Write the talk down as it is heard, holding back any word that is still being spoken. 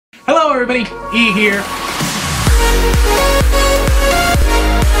Hello everybody, E here.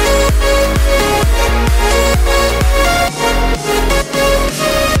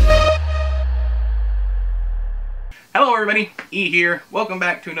 Hello everybody, E here. Welcome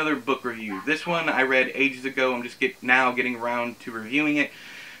back to another book review. This one I read ages ago. I'm just now getting around to reviewing it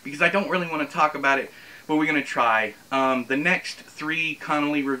because I don't really want to talk about it, but we're going to try. The next 3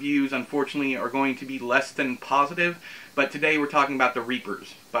 Connolly reviews, unfortunately, are going to be less than positive, but today we're talking about The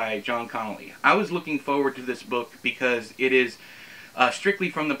Reapers by John Connolly. I was looking forward to this book because it is strictly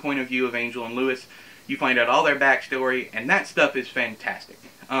from the point of view of Angel and Lewis. You find out all their backstory, and that stuff is fantastic.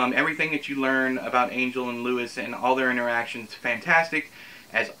 Everything that you learn about Angel and Lewis and all their interactions, fantastic,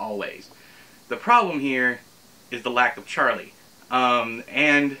 as always. The problem here is the lack of Charlie,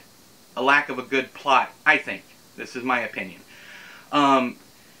 and a lack of a good plot, I think. This is my opinion. I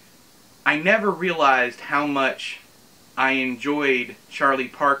never realized how much I enjoyed Charlie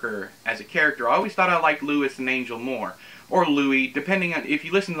Parker as a character. I always thought I liked Lewis and Angel more. Or Louis, depending on, if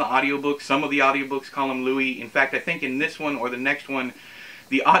you listen to the audiobooks, some of the audiobooks call him Louis. In fact, I think in this one or the next one,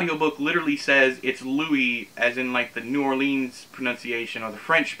 the audiobook literally says it's Louis, as in like the New Orleans pronunciation or the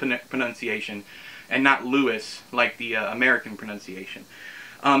French pronunciation, and not Louis, like the American pronunciation.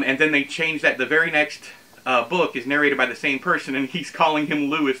 And then they changed that. The very next book is narrated by the same person, and he's calling him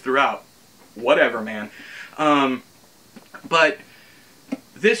Louis throughout. Whatever, man. But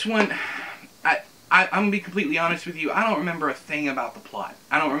this one, I'm going to be completely honest with you, I don't remember a thing about the plot.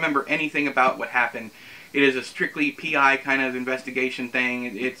 I don't remember anything about what happened. It is a strictly PI kind of investigation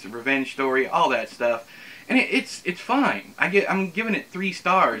thing. It's a revenge story, all that stuff. And it's fine. I'm giving it 3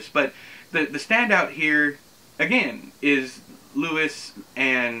 stars, but the standout here, again, is Louis,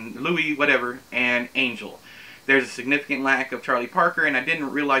 and Angel. There's a significant lack of Charlie Parker, and I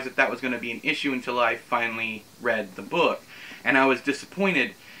didn't realize that was going to be an issue until I finally read the book. And I was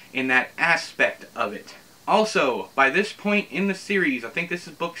disappointed in that aspect of it. Also, by this point in the series, I think this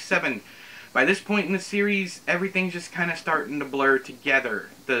is book 7, by this point in the series, everything's just kind of starting to blur together.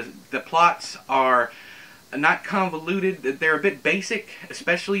 The plots are not convoluted, they're a bit basic,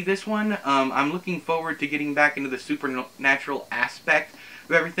 especially this one. I'm looking forward to getting back into the supernatural aspect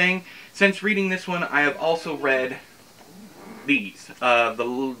of everything. Since reading this one, I have also read these.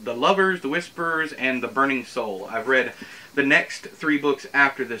 The Lovers, the Whisperers, and the Burning Soul. I've read the next 3 books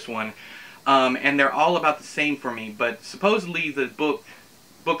after this one, and they're all about the same for me, but supposedly the book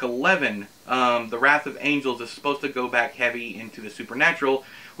 11, The Wrath of Angels, is supposed to go back heavy into the supernatural,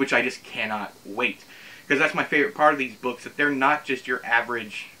 which I just cannot wait. Because that's my favorite part of these books, that they're not just your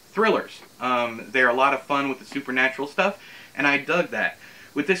average thrillers. They're a lot of fun with the supernatural stuff, and I dug that.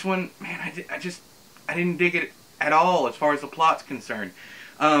 With this one, man, I didn't dig it at all as far as the plot's concerned.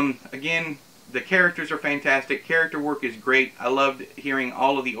 Again, the characters are fantastic. Character work is great. I loved hearing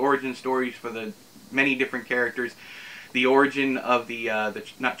all of the origin stories for the many different characters. The origin of the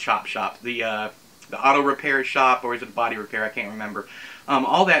not chop shop, the auto repair shop, or is it body repair? I can't remember.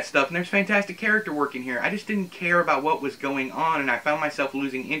 All that stuff, and there's fantastic character work in here. I just didn't care about what was going on, and I found myself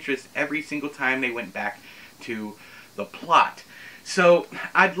losing interest every single time they went back to the plot. So,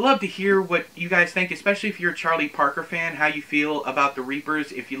 I'd love to hear what you guys think, especially if you're a Charlie Parker fan, how you feel about The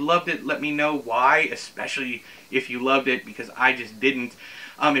Reapers. If you loved it, let me know why, especially if you loved it, because I just didn't.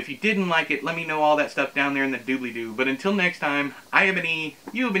 If you didn't like it, let me know all that stuff down there in the doobly-doo. But until next time, I have been E,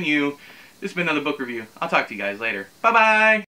 you have been you. This has been another book review. I'll talk to you guys later. Bye-bye!